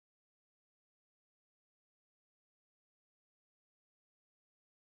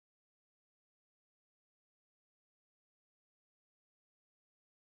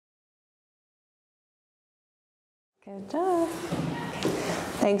Good job.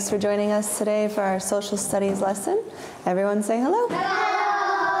 Thanks for joining us today for our social studies lesson. Everyone say hello.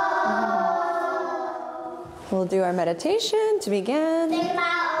 Hello. We'll do our meditation to begin.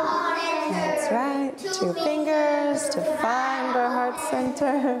 That's right. 2 fingers to find our heart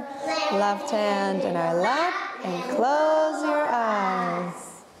center. Left hand in our lap and close your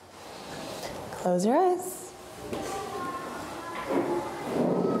eyes. Close your eyes.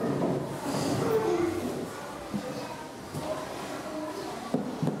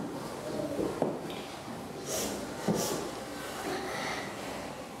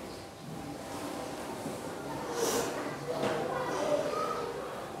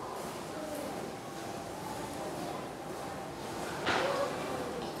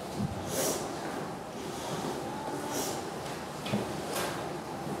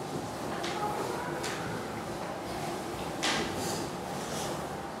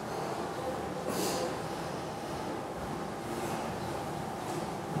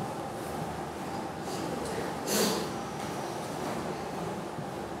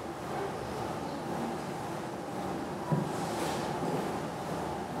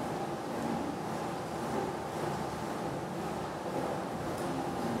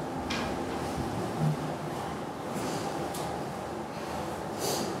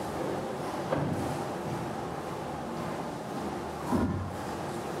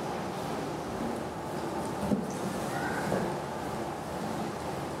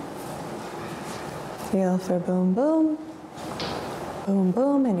 Feel for boom, boom, boom,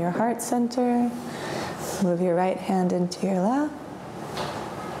 boom in your heart center. Move your right hand into your lap.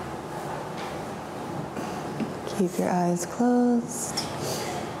 Keep your eyes closed.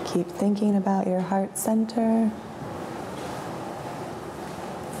 Keep thinking about your heart center.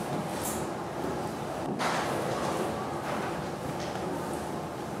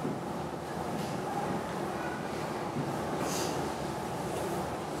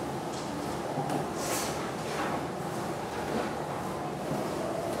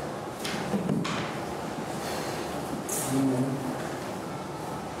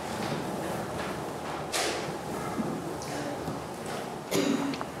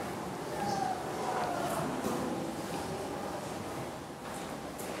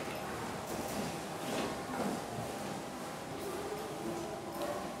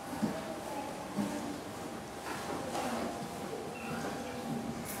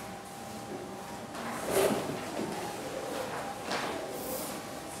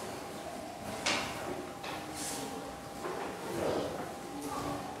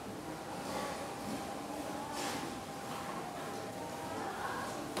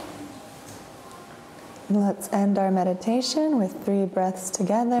 Let's end our meditation with 3 breaths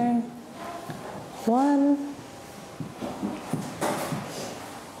together. 1,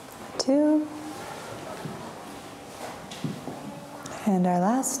 2, and our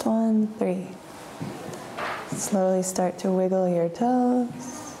last one, 3. Slowly start to wiggle your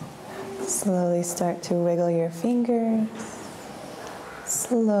toes. Slowly start to wiggle your fingers.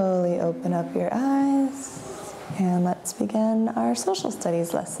 Slowly open up your eyes. And let's begin our social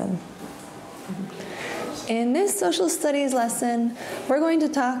studies lesson. In this social studies lesson, we're going to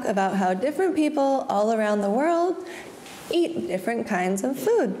talk about how different people all around the world eat different kinds of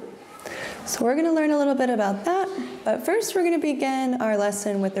food. So we're going to learn a little bit about that, but first we're going to begin our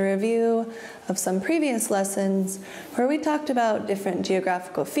lesson with a review of some previous lessons where we talked about different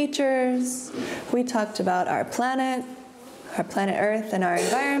geographical features, we talked about our planet Earth and our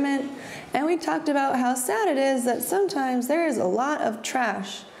environment, and we talked about how sad it is that sometimes there is a lot of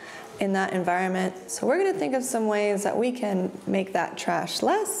trash in that environment. So we're going to think of some ways that we can make that trash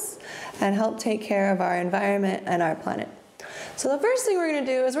less and help take care of our environment and our planet. So the first thing we're going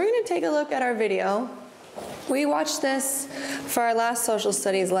to do is we're going to take a look at our video. We watched this for our last social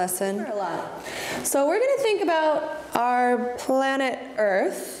studies lesson. So we're going to think about our planet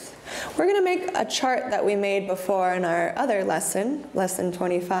Earth. We're going to make a chart that we made before in our other lesson, lesson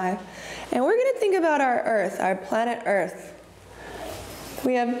 25. And we're going to think about our Earth, our planet Earth.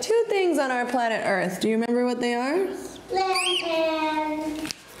 We have 2 things on our planet Earth. Do you remember what they are?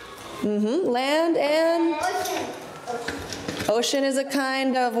 Land and... Land and... Ocean is a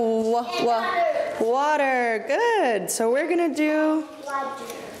kind of water. Good. So we're going to do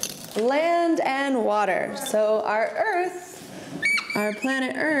land and water. So our Earth, our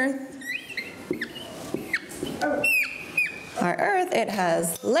planet Earth, our Earth, it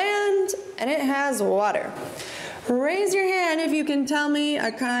has land and it has water. Raise your hand if you can tell me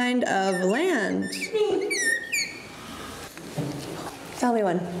a kind of land. Tell me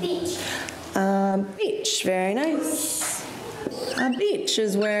one. Beach. Beach, very nice. A beach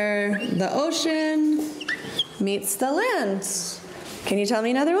is where the ocean meets the land. Can you tell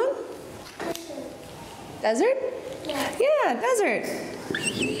me another one? Desert? Yeah, desert.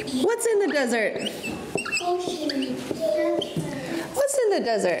 What's in the desert? Ocean. What's in the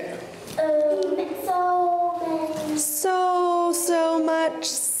desert? So much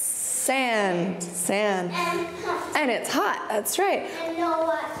sand. And it's hot, that's right. And no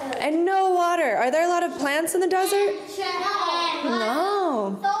water. And no water. Are there a lot of plants in the desert?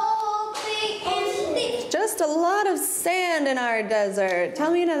 No. So big and thick. Just a lot of sand in our desert.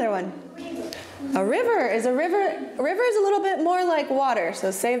 Tell me another one. A river is a little bit more like water,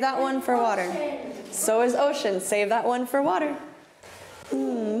 so save that one for water. So is ocean. Save that one for water.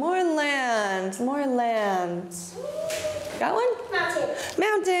 More land. Got one? Mountain.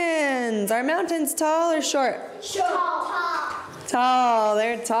 Mountains. Are mountains tall or short? Short. Tall.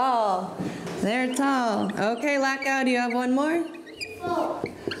 They're tall. Okay, Lackow, do you have one more?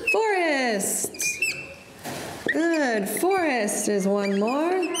 Forest. Good. Forest is one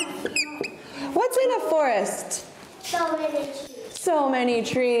more. What's in a forest? So many trees. So many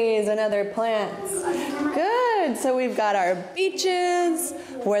trees and other plants. Good. So we've got our beaches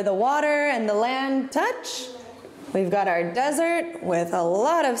where the water and the land touch. We've got our desert with a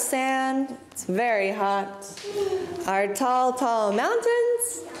lot of sand. It's very hot. Our tall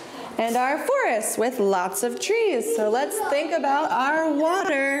mountains and our forests with lots of trees. So let's think about our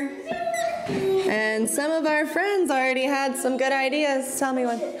water. And some of our friends already had some good ideas. Tell me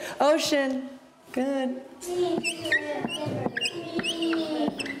one. Ocean. Good.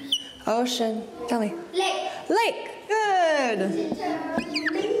 Ocean. Tell me. Lake. Good.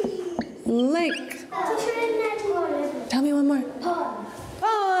 Lake. Tell me one more.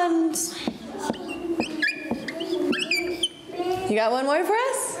 Pond. You got one more for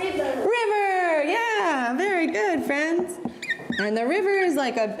us? River. Yeah, very good, friends. And the river is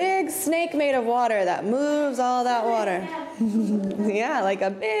like a big snake made of water that moves all that water. Yeah, like a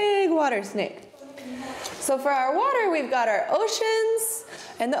big water snake. So for our water, we've got our oceans,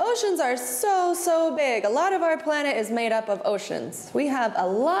 and the oceans are so big. A lot of our planet is made up of oceans. We have a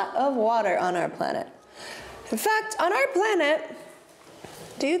lot of water on our planet. In fact, on our planet,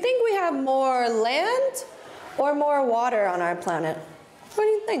 do you think we have more land or more water on our planet? What do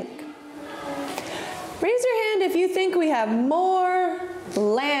you think? Raise your hand if you think we have more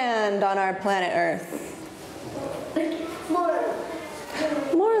land on our planet Earth.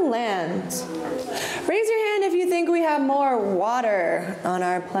 More land. Raise your hand if you think we have more water on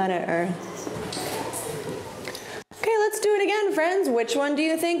our planet Earth. Okay, let's do it again, friends. Which one do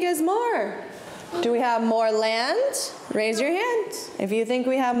you think is more? Do we have more land? Raise your hand if you think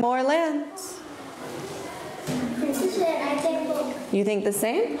we have more land. You think the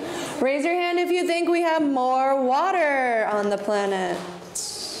same? Raise your hand if you think we have more water on the planet.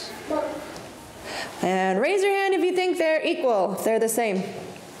 And raise your hand if you think they're equal, if they're the same.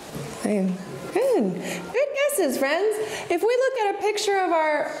 Good. Good guesses, friends. If we look at a picture of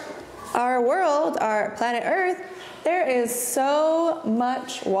our world, our planet Earth, there is so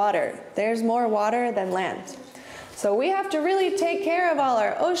much water. There's more water than land. So we have to really take care of all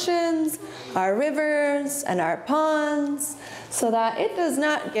our oceans, our rivers, and our ponds so that it does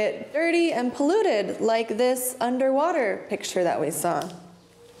not get dirty and polluted like this underwater picture that we saw.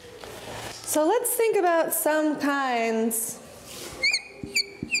 So let's think about some kinds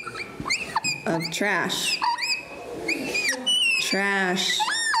of trash. Trash.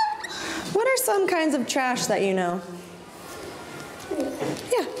 What are some kinds of trash that you know?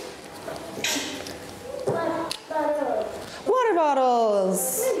 Yeah. Water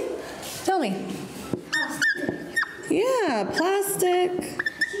bottles. Tell me. Yeah, plastic.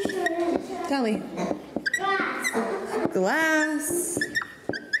 Tell me. Glass.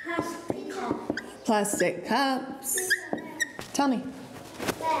 Plastic cups. Tell me.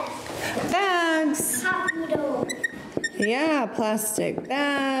 Bags. Yeah, plastic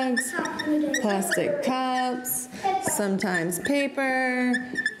bags, plastic cups, sometimes paper,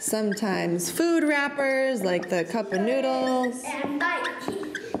 sometimes food wrappers like the cup of noodles.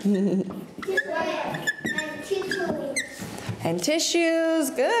 And tissues.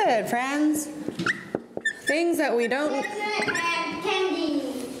 Good, friends. Things that we don't... Candy.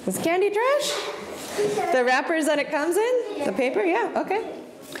 Is candy trash? The wrappers that it comes in? The paper? Yeah, okay.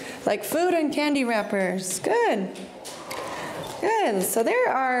 Like food and candy wrappers. Good. Good. So there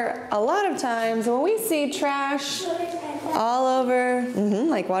are a lot of times when we see trash all over,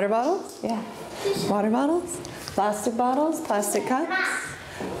 like water bottles. Yeah. Water bottles, plastic cups,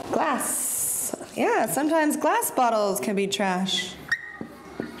 glass. Yeah, sometimes glass bottles can be trash.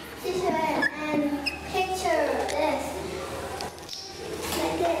 And picture this.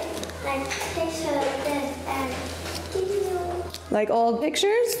 Like picture this and Like old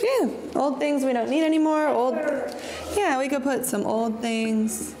pictures? Yeah, old things we don't need anymore. Yeah, we could put some old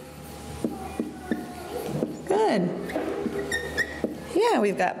things. Good. Yeah,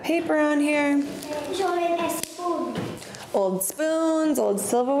 we've got paper on here. Old spoons, old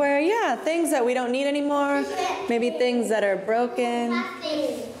silverware. Yeah, things that we don't need anymore. Maybe things that are broken.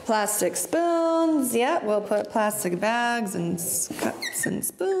 Plastic spoons. Yeah, we'll put plastic bags and cups and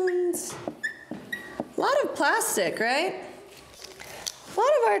spoons. A lot of plastic, right? A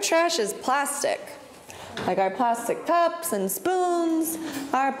lot of our trash is plastic. Like our plastic cups and spoons,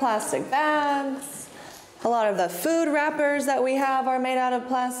 our plastic bags. A lot of the food wrappers that we have are made out of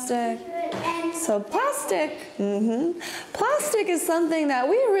plastic. So plastic, plastic is something that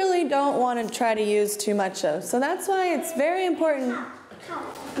we really don't want to try to use too much of. So that's why it's very important.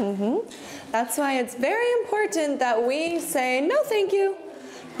 That's why it's very important that we say no thank you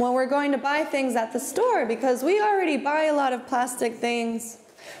when we're going to buy things at the store, because we already buy a lot of plastic things.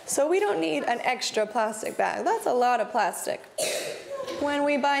 So we don't need an extra plastic bag. That's a lot of plastic. When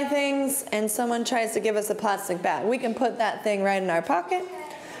we buy things and someone tries to give us a plastic bag, we can put that thing right in our pocket.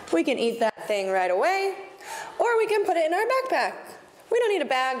 We can eat that thing right away, or we can put it in our backpack. We don't need a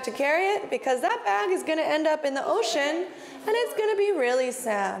bag to carry it because that bag is going to end up in the ocean and it's going to be really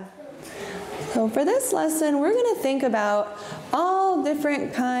sad. So for this lesson, we're going to think about all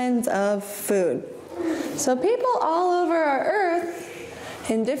different kinds of food. So people all over our earth,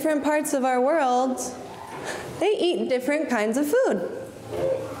 in different parts of our world, they eat different kinds of food.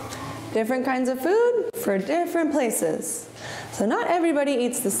 Different kinds of food for different places. So not everybody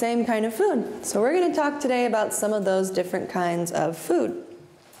eats the same kind of food. So we're going to talk today about some of those different kinds of food.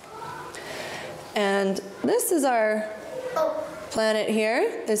 And this is our planet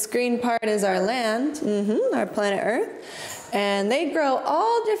here. This green part is our land, our planet Earth. And they grow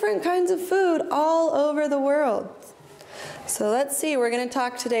all different kinds of food all over the world. So let's see, we're going to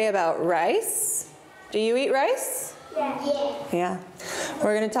talk today about rice. Do you eat rice? Yeah.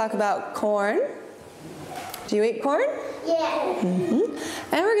 We're going to talk about corn. Do you eat corn? Yeah. And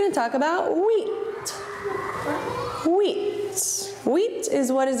we're going to talk about wheat. Wheat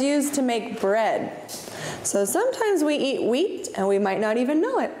is what is used to make bread. So sometimes we eat wheat and we might not even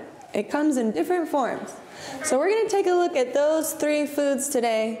know it. It comes in different forms. So we're going to take a look at those three foods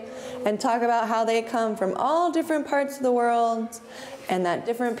today and talk about how they come from all different parts of the world and that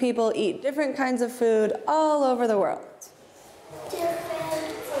different people eat different kinds of food all over the world.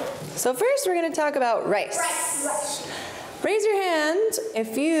 So first we're going to talk about rice. Raise your hand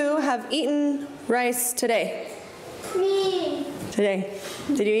if you have eaten rice today. Me. Today.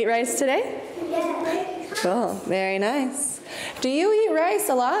 Did you eat rice today? Yeah. Cool. Very nice. Do you eat rice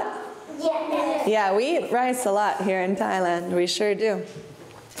a lot? Yeah. Yeah, we eat rice a lot here in Thailand. We sure do.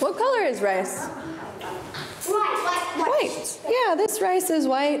 What color is rice? White. Yeah, this rice is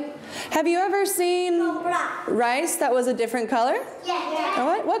white. Have you ever seen rice that was a different color?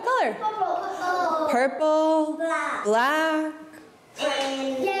 Yeah. What color? Purple. Black.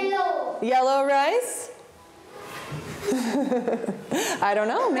 And yellow. Yellow rice? I don't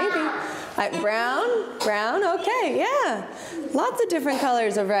know, maybe. Brown, okay, yeah. Lots of different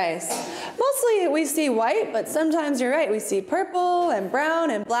colors of rice. Mostly we see white, but sometimes you're right, we see purple and brown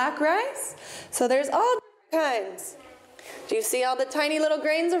and black rice. So there's all different kinds. Do you see all the tiny little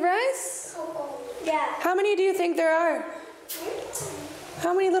grains of rice? Yeah. How many do you think there are?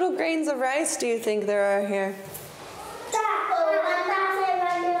 How many little grains of rice do you think there are here?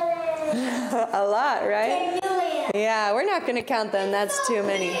 A lot, right? Yeah, we're not going to count them. That's too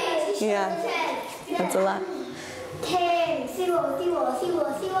many. Yeah, that's a lot. 10, 0, 0,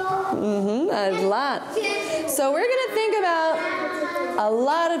 0, 0. A lot. So we're going to think about a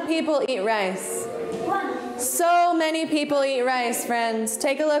lot of people eat rice. So many people eat rice, friends.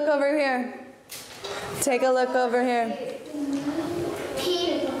 Take a look over here. Take a look over here.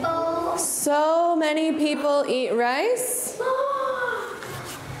 People. So many people eat rice.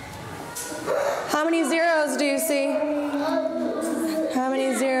 How many zeros do you see? How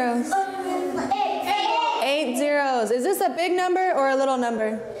many zeros? 8 zeros. Is this a big number or a little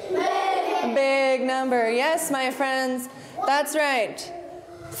number? A big number. Yes, my friends. That's right.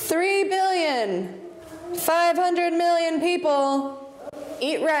 3,500,000,000 people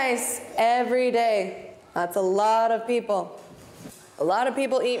eat rice every day. That's a lot of people. A lot of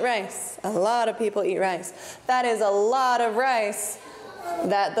people eat rice. A lot of people eat rice. That is a lot of rice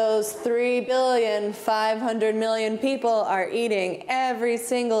that those 3,500,000,000 people are eating every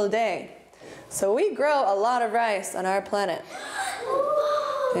single day. So we grow a lot of rice on our planet.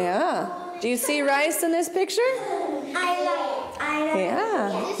 Yeah. Do you see rice in this picture? I like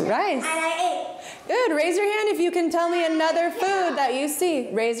Yeah, it. rice. I like it. Good. Raise your hand if you can tell me another food that you see.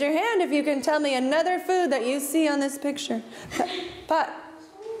 Raise your hand if you can tell me another food that you see on this picture. Pot.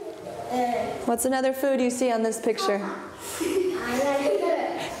 What's another food you see on this picture?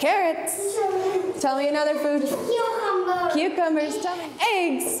 Carrots. Tell me another food. Cucumbers. Tell me.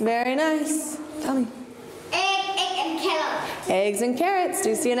 Eggs. Very nice. Tell me. Egg and carrot. Eggs and carrots. Do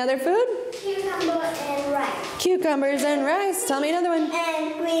you see another food? Cucumber and rice. Cucumbers and rice. Tell me another one.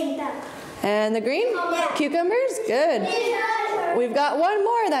 And green stuff. And the green? Yeah. Cucumbers? Good. We've got one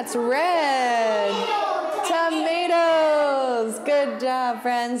more. That's red. Tomatoes. Good job,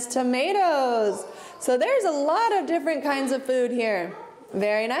 friends. Tomatoes. So there's a lot of different kinds of food here.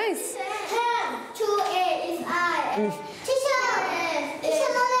 Very nice. 2A is I.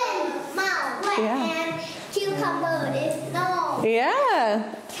 Yeah. And cucumber is no. Yeah.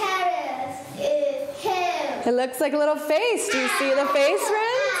 Carrot is hair. It looks like a little face. Do you see the face,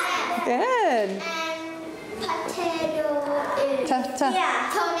 friends? Good. And potato is. Ta-ta.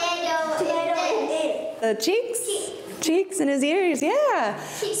 Yeah. Tomato is. The cheeks? Cheeks and his ears, yeah.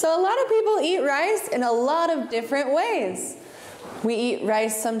 So a lot of people eat rice in a lot of different ways. We eat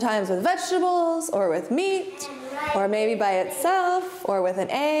rice sometimes with vegetables or with meat or maybe by itself or with an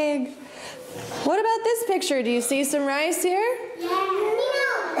egg. What about this picture? Do you see some rice here?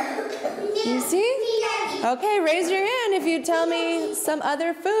 You see? Okay, raise your hand if you tell me some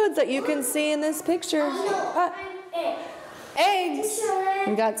other foods that you can see in this picture. Eggs.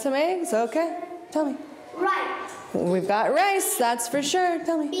 You got some eggs? Okay. Tell me. Rice. We've got rice, that's for sure.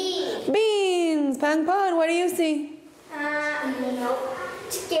 Tell me. Beans. Pangpon, what do you see?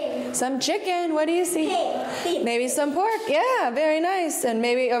 Chicken. Some chicken. What do you see? Pig. Maybe some pork. Yeah, very nice. And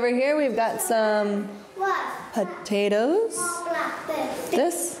maybe over here we've got some What? potatoes. Like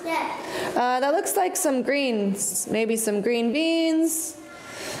This? Yeah. That looks like some greens. Maybe some green beans.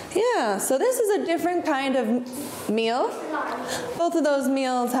 Yeah, so this is a different kind of meal. Both of those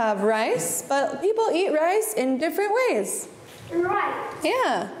meals have rice, but people eat rice in different ways. Right.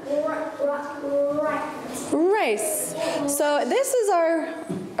 Yeah. Right. Rice. So this is our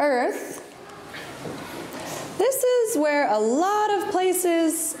earth. This is where a lot of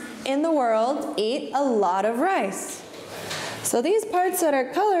places in the world eat a lot of rice. So these parts that are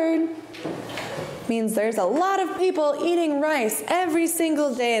colored means there's a lot of people eating rice every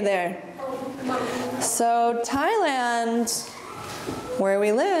single day there. So Thailand, where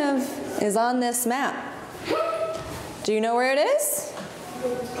we live, is on this map. Do you know where it is?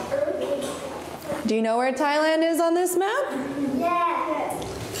 Do you know where Thailand is on this map? Yeah.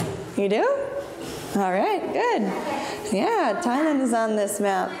 You do? All right, good. Yeah, Thailand is on this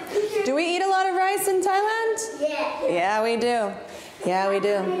map. Do we eat a lot of rice in Thailand? Yeah. Yeah, we do. Yeah, we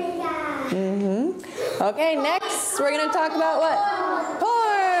do. Okay, next we're going to talk about what?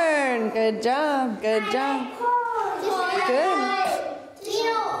 Corn. Good job. Good job. Good.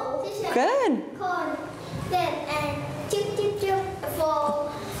 Good. Corn. Then and chip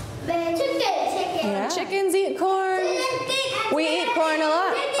for chicken. Yeah. Chickens eat corn. We eat corn a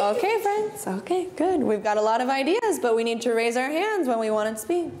lot. Okay, friends. Okay, good. We've got a lot of ideas, but we need to raise our hands when we want to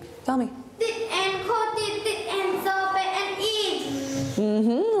speak. Tell me. And coat it and soap it and eat.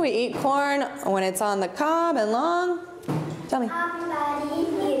 We eat corn when it's on the cob and long. Tell me.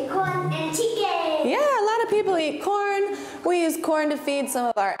 Everybody eat corn and chicken. Yeah, a lot of people eat corn. We use corn to feed some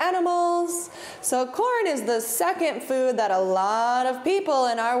of our animals. So corn is the second food that a lot of people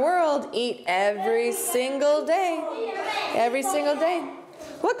in our world eat every single day. Every single day.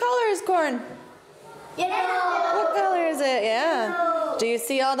 What color is corn? Yellow. What color is it? Yeah. Do you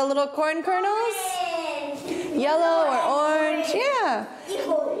see all the little corn kernels? Yellow or orange? Yeah.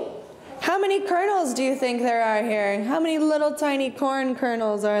 How many kernels do you think there are here? How many little tiny corn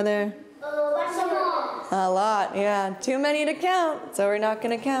kernels are there? A lot, yeah. Too many to count, so we're not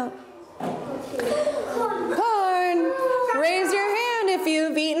going to count. Corn. Raise your hand if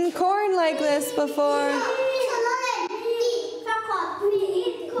you've eaten corn like this before.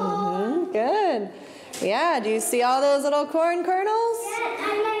 Good. Yeah, do you see all those little corn kernels?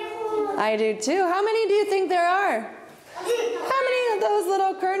 I do too. How many do you think there are? How many of those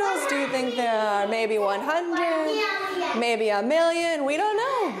little kernels do you think there are? Maybe 100? Maybe 1,000,000? We don't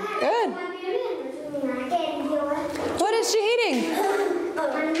know. Good. What is she eating?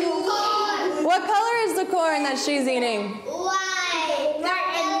 What color is the corn that she's eating?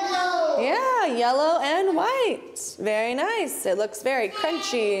 Yeah, yellow and white. Very nice. It looks very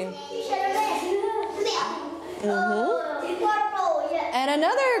crunchy. And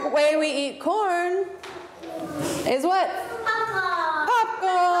another way we eat corn is what?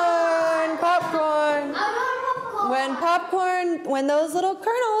 Popcorn. Popcorn. When those little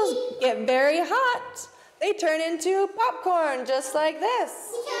kernels get very hot, they turn into popcorn just like this.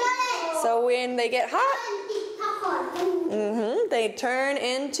 So when they get hot, they turn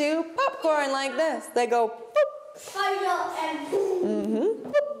into popcorn like this. They go poop.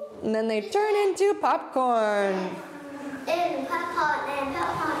 And then they turn into popcorn.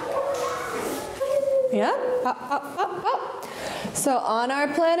 Yeah, pop, pop, pop, pop. So on our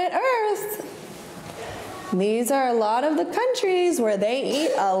planet Earth, these are a lot of the countries where they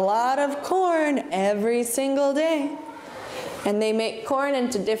eat a lot of corn every single day. And they make corn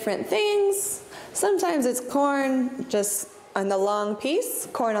into different things. Sometimes it's corn just on the long piece,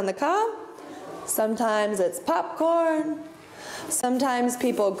 corn on the cob. Sometimes it's popcorn. Sometimes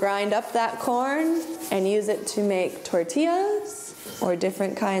people grind up that corn and use it to make tortillas or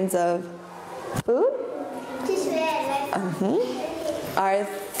different kinds of food. Our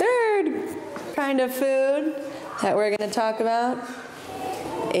third kind of food that we're going to talk about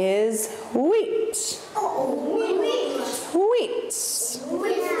is wheat. Wheat.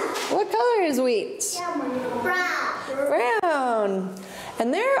 What color is wheat? Brown.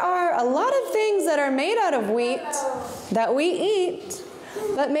 And there are a lot of things that are made out of wheat that we eat,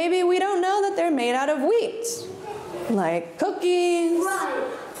 but maybe we don't know that they're made out of wheat. Like cookies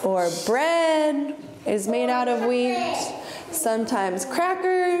or bread is made out of wheat. Sometimes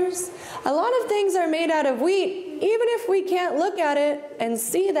crackers. A lot of things are made out of wheat, even if we can't look at it and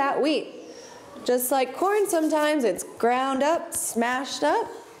see that wheat. Just like corn, sometimes it's ground up, smashed up,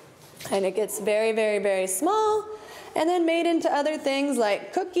 and it gets very, very, very small, and then made into other things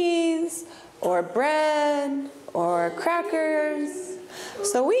like cookies or bread or crackers.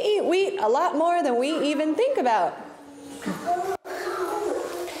 So we eat wheat a lot more than we even think about.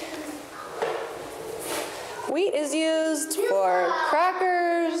 Wheat is used for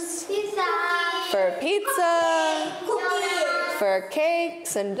crackers, for pizza, for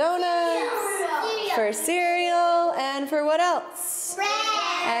cakes and donuts, for cereal, and for what else?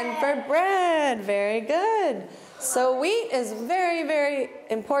 And for bread. Very good. So wheat is very, very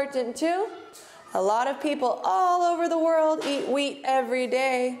important too. A lot of people all over the world eat wheat every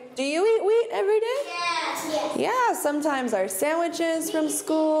day. Do you eat wheat every day? Yes. Yeah, sometimes our sandwiches from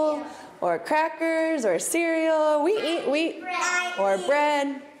school, or crackers, or cereal. We eat wheat or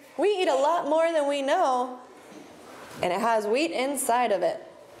bread. We eat a lot more than we know, and it has wheat inside of it.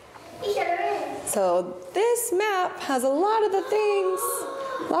 So this map has a lot of the things,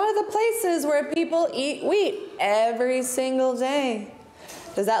 a lot of the places where people eat wheat every single day.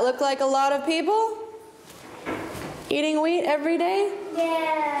 Does that look like a lot of people eating wheat every day?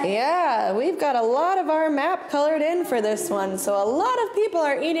 Yeah. Yeah, we've got a lot of our map colored in for this one. So a lot of people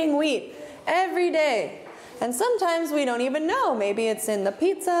are eating wheat every day. And sometimes we don't even know. Maybe it's in the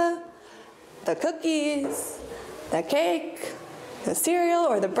pizza, the cookies, the cake, the cereal,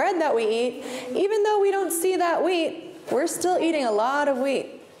 or the bread that we eat. Even though we don't see that wheat, we're still eating a lot of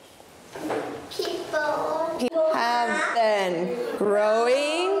wheat. People Have been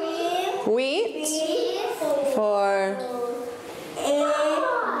growing wheat for...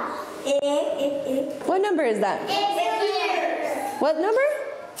 What number is that? 8 years. What number?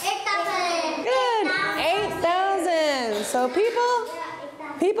 8,000. Good, 8,000. So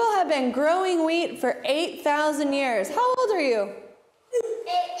people have been growing wheat for 8,000 years. How old are you?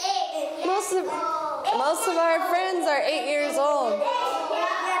 8. Most of our friends are 8 years old.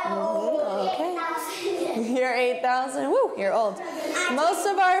 Okay. You're 8,000. Woo, you're old. Most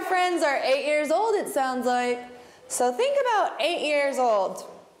of our friends are 8 years old, it sounds like. So think about 8 years old.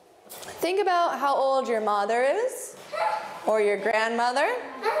 Think about how old your mother is, or your grandmother.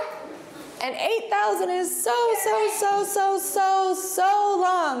 And 8,000 is so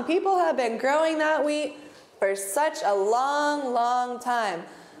long. People have been growing that wheat for such a long, long time.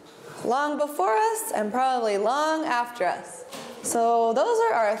 Long before us and probably long after us. So those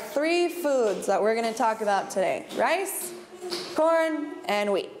are our 3 foods that we're going to talk about today. Rice, corn,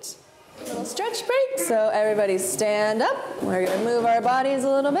 and wheat. A little stretch break, so everybody stand up. We're going to move our bodies a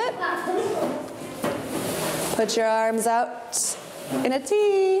little bit. Put your arms out in a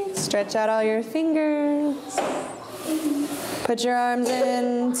T. Stretch out all your fingers. Put your arms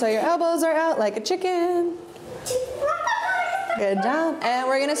in so your elbows are out like a chicken. Good job. And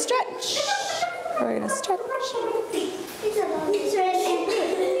we're going to stretch. We're going to stretch.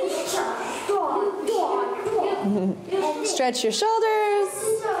 Stretch your shoulders.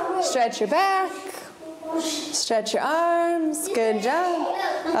 Stretch your back. Stretch your arms. Good job.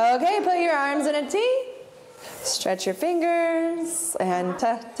 Okay, put your arms in a T. Stretch your fingers and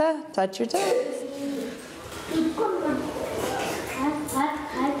touch your toes.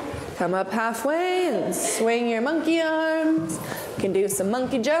 Come up halfway and swing your monkey arms. can do some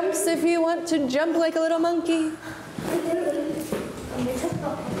monkey jumps if you want to jump like a little monkey.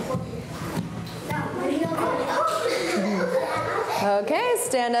 Okay,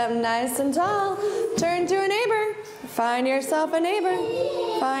 stand up nice and tall. Turn to a neighbor. Find yourself a neighbor.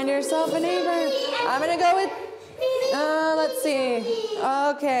 Find yourself a neighbor. I'm gonna go with, let's see.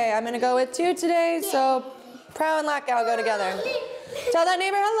 Okay, I'm gonna go with 2 today, so Prow and Lackow go together. Tell that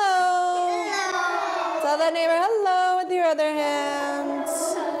neighbor hello. Tell that neighbor hello with your other hand.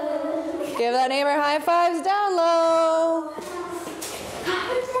 Give that neighbor high fives down low.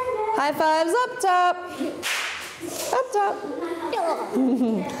 High fives up top. Up top.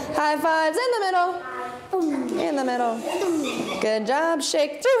 High fives in the middle. In the middle. Good job.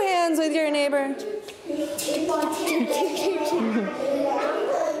 Shake 2 hands with your neighbor.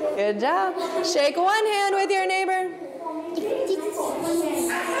 Good job. Shake 1 hand with your neighbor.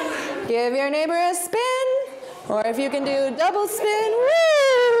 Give your neighbor a spin. Or if you can do double spin.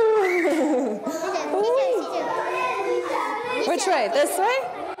 Woo! Which way? This way?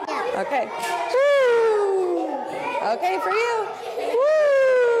 Okay. Woo! Okay, for you.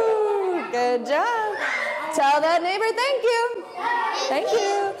 Woo! Good job. Tell that neighbor thank you. Thank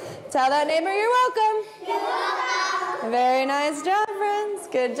you. Tell that neighbor you're welcome. Very nice job, friends.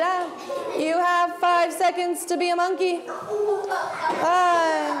 Good job. You have 5 seconds to be a monkey.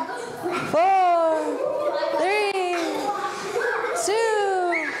 5, 4, 3,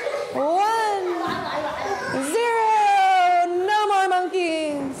 2, 1, 0. No more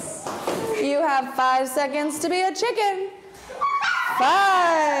monkeys. You have 5 seconds to be a chicken.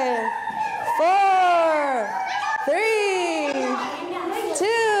 5, 4, 3,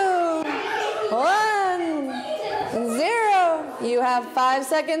 2, 1, 0. You have 5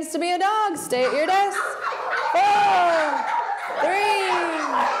 seconds to be a dog. Stay at your desk. 4, 3,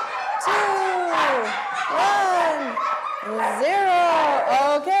 2, 1,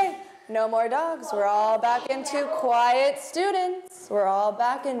 0. Okay, no more dogs. We're all back into quiet students. We're all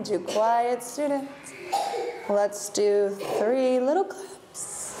back into quiet students. Let's do 3 little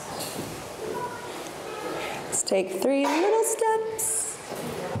claps. Let's take 3 little steps.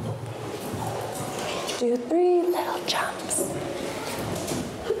 Do 3 little jumps.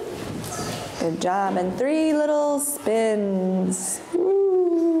 Good job. And 3 little spins.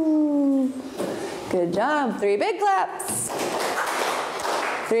 Woo. Good job. 3 big claps.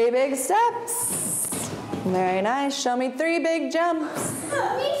 3 big steps. Very nice. Show me 3 big jumps.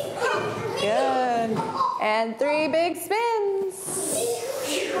 Good. And 3 big spins.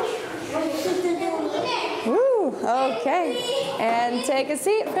 Woo. Okay. And take a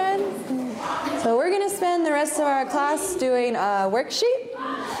seat, friends. So we're going to spend the rest of our class doing a worksheet.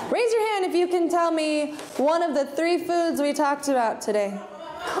 Raise your hand if you can tell me one of the 3 foods we talked about today.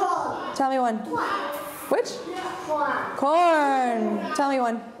 Corn. Tell me one. Which? Corn. Corn. Tell me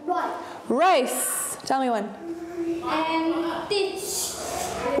one. Rice. Tell me one. And this.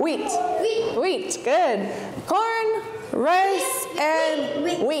 Wheat. Wheat. Good. Corn, rice, and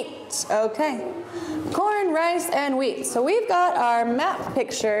wheat. Okay. Corn, rice, and wheat. So we've got our map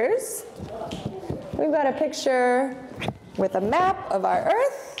pictures. We've got a picture with a map of our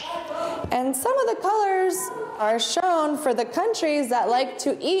Earth. And some of the colors are shown for the countries that like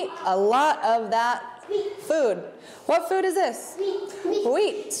to eat a lot of that food. What food is this?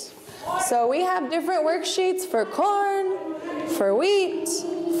 Wheat. So we have different worksheets for corn, for wheat,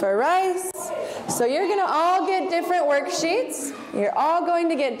 for rice. So you're going to all get different worksheets. You're all going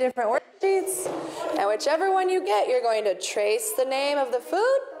to get different worksheets. And whichever one you get, you're going to trace the name of the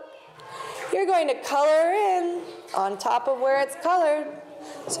food. You're going to color in on top of where it's colored.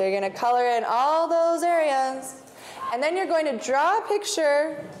 So you're going to color in all those areas. And then you're going to draw a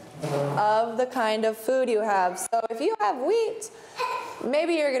picture of the kind of food you have. So if you have wheat,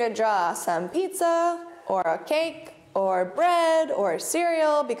 maybe you're going to draw some pizza or a cake or bread or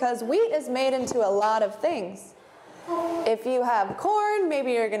cereal, because wheat is made into a lot of things. If you have corn,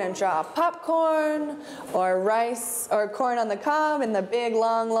 maybe you're going to draw popcorn or rice or corn on the cob in the big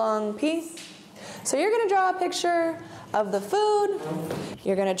long piece. So you're going to draw a picture of the food,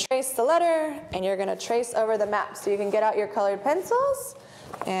 you're going to trace the letter, and you're going to trace over the map. So you can get out your colored pencils,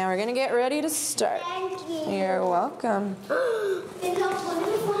 and we're going to get ready to start. Thank you. You're welcome.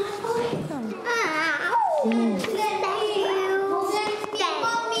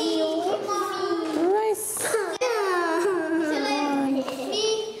 Rice.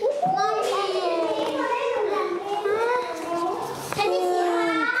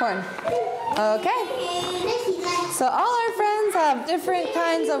 Corn. Okay. So all our friends have different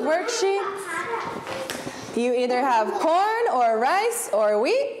kinds of worksheets. You either have corn or rice or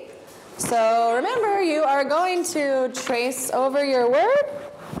wheat. So remember, you are going to trace over your word.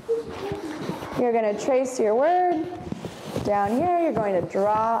 You're going to trace your word. Down here, you're going to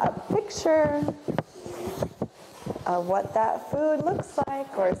draw a picture of what that food looks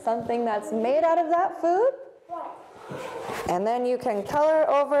like or something that's made out of that food. And then you can color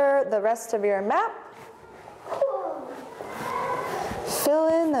over the rest of your map. Fill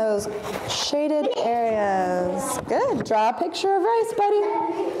in those shaded areas. Good. Draw a picture of rice, buddy.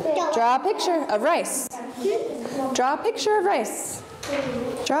 Draw a picture of rice. Draw a picture of rice.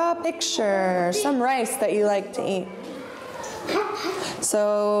 Draw a picture, some rice that you like to eat.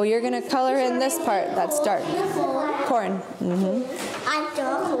 So you're going to color in this part that's dark. Corn.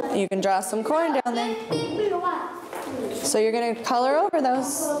 You can draw some corn down there. So you're going to color over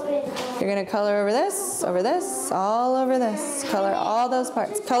those. You're going to color over this, all over this. Color all those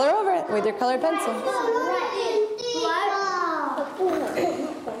parts. Color over it with your colored pencil.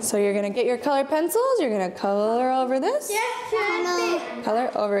 So you're going to get your colored pencils. You're going to color over this. Color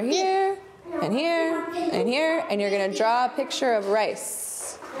over here, and here, and here. And you're going to draw a picture of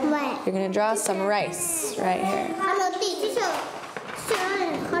rice. You're going to draw some rice right here.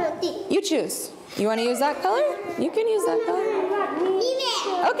 You choose. You want to use that color? You can use that color.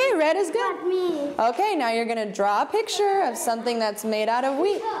 Okay, red is good. Okay, now you're going to draw a picture of something that's made out of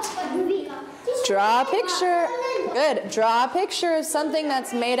wheat. Draw a picture. Good. Draw a picture of something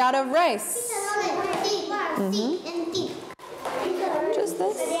that's made out of rice. Just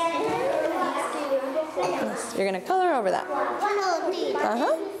this. Yes. You're going to color over that.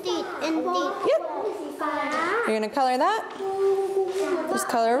 Yep. You're going to color that. Just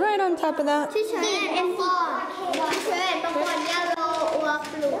color right on top of that.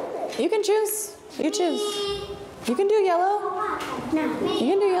 You can choose. You choose. You can do yellow. You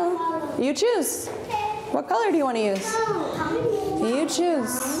can do yellow. You choose. What color do you want to use? You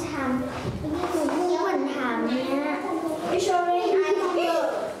choose.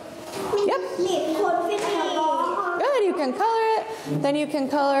 Yep. Good. You can color it. Then you can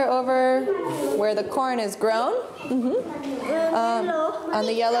color over where the corn is grown. On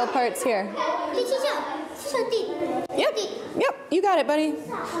the yellow parts here. Yep. Yep. You got it, buddy.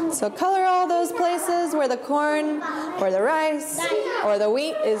 So color all those places where the corn or the rice or the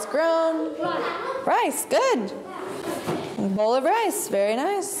wheat is grown. Rice. Good. Bowl of rice. Very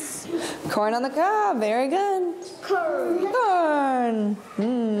nice. Corn on the cob. Very good. Corn.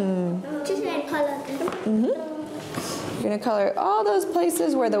 You're going to color all those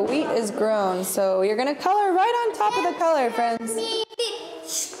places where the wheat is grown. So you're going to color right on top of the color, friends.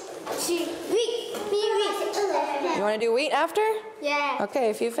 You want to do wheat after? Yeah. Okay,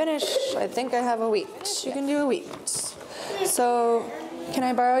 if you finish, I think I have a wheat. You can do a wheat. So can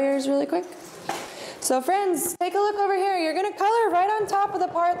I borrow yours really quick? So friends, take a look over here. You're going to color right on top of the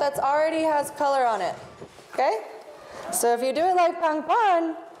part that's already has color on it. Okay? So if you do it like Pang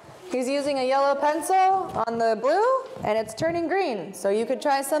Pan, he's using a yellow pencil on the blue, and it's turning green. So you could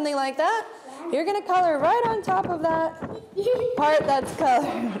try something like that. You're going to color right on top of that part that's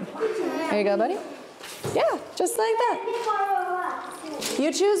colored. There you go, buddy. Yeah, just like that.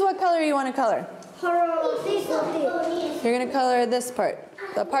 You choose what color you want to color. You're going to color this part,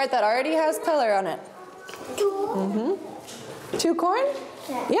 the part that already has color on it. 2 corn?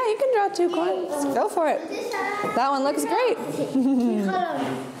 Yeah, you can draw 2 corns. Go for it. That one looks great.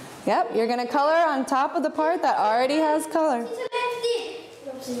 Yep, you're going to color on top of the part that already has color.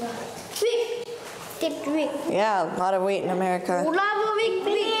 Yeah, a lot of wheat in America.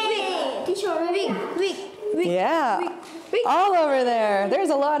 Yeah, all over there. There's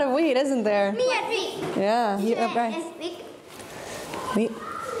a lot of wheat, isn't there? Yeah, rice. Wheat.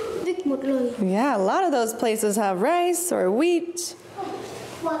 Yeah, a lot of those places have rice or wheat.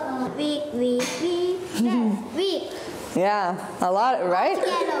 Yeah, a lot, right?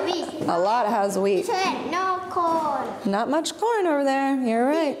 A lot has wheat. No corn. Not much corn over there. You're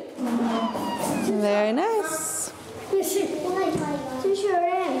right. Very nice.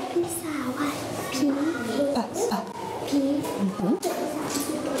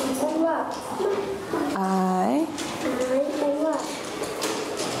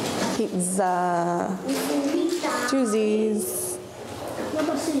 Pizza. Twosies.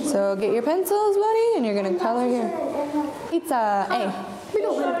 So get your pencils, buddy, and you're going to color here. Pizza. Hey.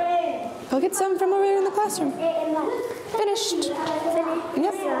 Go get some from over there in the classroom. Finished.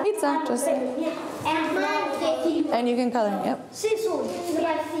 Yep. Pizza. Just. And you can color. Yep.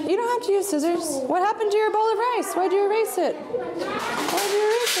 You don't have to use scissors. What happened to your bowl of rice? Why'd you erase it? Why'd you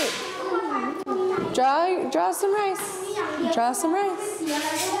erase it? Draw some rice. Draw some rice.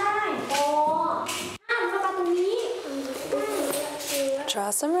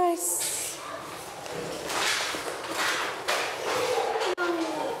 Draw some rice.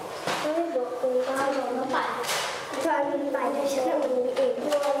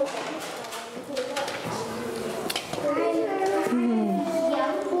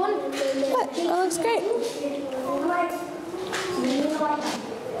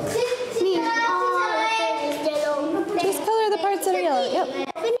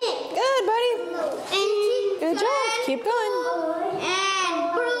 Finish. Good, buddy. And Good job. Keep going.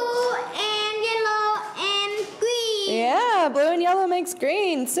 And blue and yellow and green. Yeah, blue and yellow makes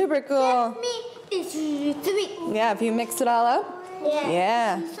green. Super cool. Me is sweet. Yeah, if you mix it all up.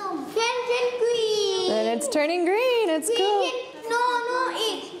 Yeah. Then green. And it's turning green. It's cool. No,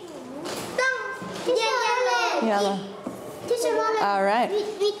 it's yellow. Yellow. All right.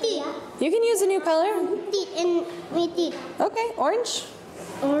 We did. You can use a new color. And we did. Okay, orange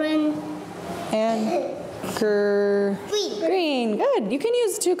Orange. and Green. green. Good. You can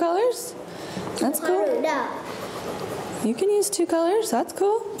use 2 colors. That's cool. You can use 2 colors. That's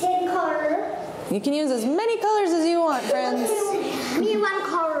cool. 10 color. You can use as many colors as you want, friends. Me 1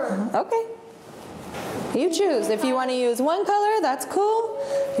 color. Okay. You choose. If you want to use 1 color, that's cool.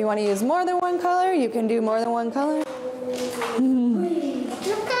 If you want to use more than 1 color, you can do more than 1 color. Look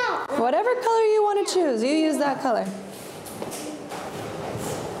out. Whatever color you want to choose, you use that color.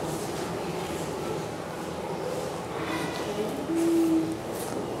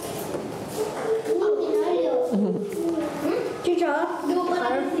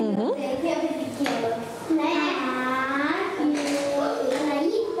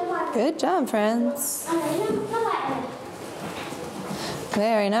 Good job, friends.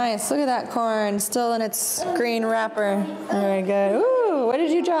 Very nice. Look at that corn, still in its green wrapper. Very good. Ooh, what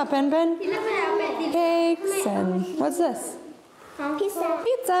did you draw, Pen Pen? Cakes and what's this?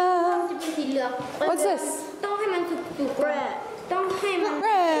 Pizza. What's this? Bread.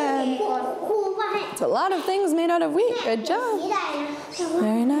 It's a lot of things made out of wheat. Good job.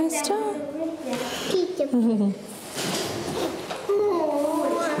 Very nice job.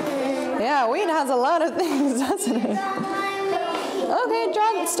 Yeah, wheat has a lot of things, doesn't it? Okay,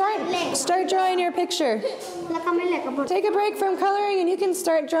 start drawing your picture. Take a break from coloring and you can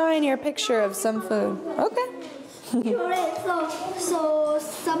start drawing your picture of some food. Okay. So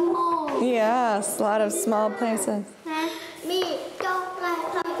small. Yes, a lot of small places. Me don't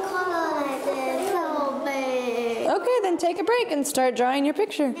like some color like this so big. Okay, then take a break and start drawing your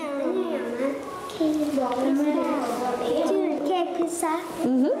picture. Cake pizza.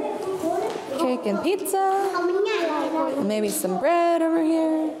 Cake and pizza. Maybe some bread over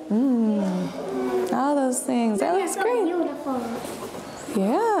here. All those things. That looks great.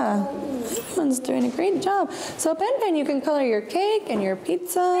 Yeah. Everyone's doing a great job. So Pen Pen, you can color your cake and your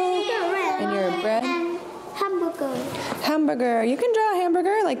pizza and your bread. Hamburger. Hamburger. You can draw a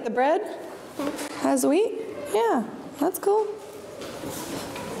hamburger like the bread has wheat. Yeah, that's cool.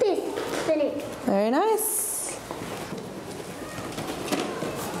 This. Finish. Very nice.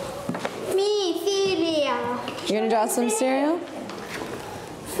 Me cereal. You're gonna draw some cereal?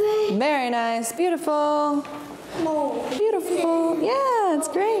 Very nice. Beautiful. Beautiful. Yeah, it's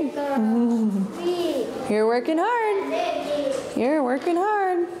great. You're working hard. You're working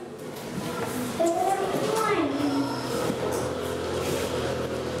hard.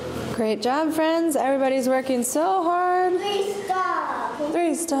 Great job, friends. Everybody's working so hard. 3 stars.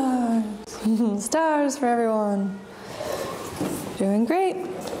 3 stars. Stars for everyone. Doing great.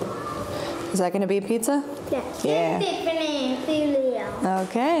 Is that going to be pizza? Yes. Yeah. Tiffany cereal.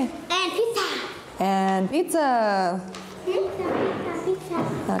 Okay. And pizza. And pizza.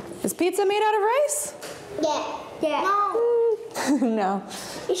 Pizza. Is pizza made out of rice? Yeah. No. No.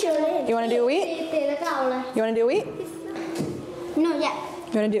 You want to do wheat? You want to do wheat? No, yeah.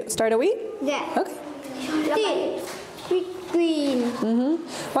 You want to start a wheat? Yeah. Okay. Green.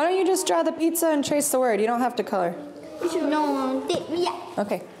 Why don't you just draw the pizza and trace the word? You don't have to color. No, yeah.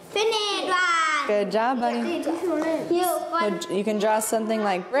 Okay. Finish one. Good job, buddy. You can draw something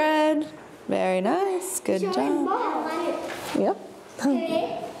like bread. Very nice. Good job. Yep.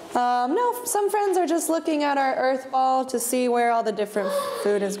 No, some friends are just looking at our earth ball to see where all the different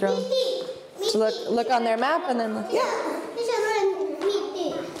food is grown. So look on their map and then look. Yeah.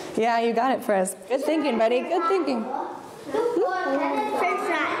 Yeah, you got it for us. Good thinking, buddy. Good thinking. Good.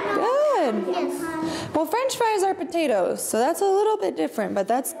 Well, French fries are potatoes, so that's a little bit different, but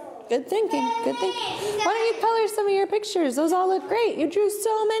that's good thinking. Good thinking. Why don't you color some of your pictures? Those all look great. You drew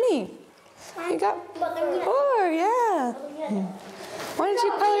so many. You got 4, yeah. Why don't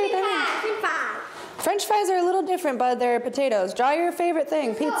you color them in? French fries are a little different, but they're potatoes. Draw your favorite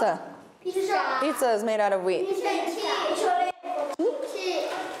thing, pizza. Pizza is made out of wheat.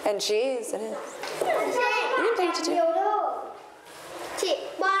 And cheese, it is. You can take it too.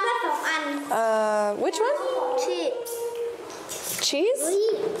 Which one? Cheese?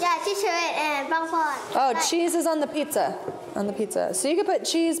 Oh, cheese is on the pizza. On the pizza. So you could put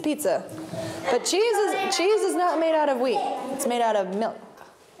cheese pizza. But cheese is not made out of wheat. It's made out of milk.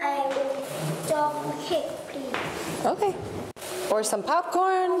 Cake, please. Okay. Or some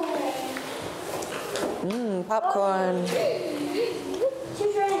popcorn. Popcorn.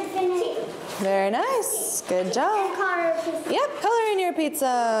 Very nice. Good job. Yep, color in your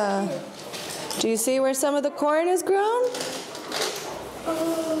pizza. Do you see where some of the corn is grown?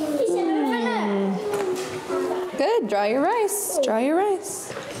 Good. Draw your rice. Draw your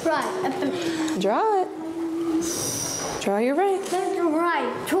rice. Right. Draw it. Draw your rice. That's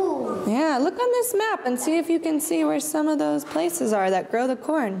right, too. Yeah, look on this map and see if you can see where some of those places are that grow the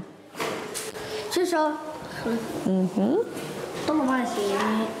corn. 是说，ต้องมาสี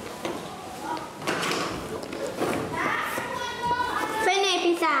นี้ Finish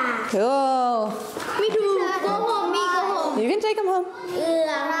pizza. Cool. Me too. Go home. Me go home. You can take them home.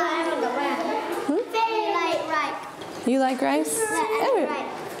 Right. You like rice? Oh. Right.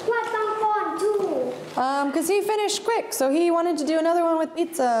 What about too? Because he finished quick, so he wanted to do another one with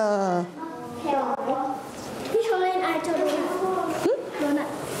pizza.พี่โชว์เล่นไอโชว์โดนัท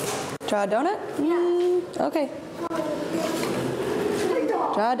Draw a donut? Okay.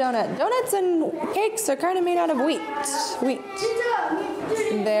 Draw a donut. Donuts and cakes are kind of made out of wheat. Wheat.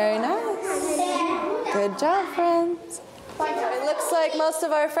 Very nice. Good job, friends. It looks like most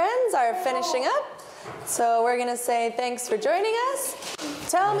of our friends are finishing up. So we're going to say thanks for joining us.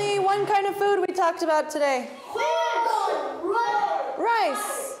 Tell me one kind of food we talked about today.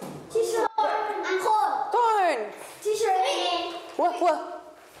 Rice. Corn. What?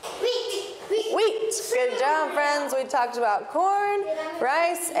 Wheat. Good job, friends. We talked about corn,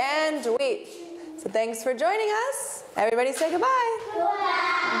 rice, and wheat. So thanks for joining us. Everybody say goodbye.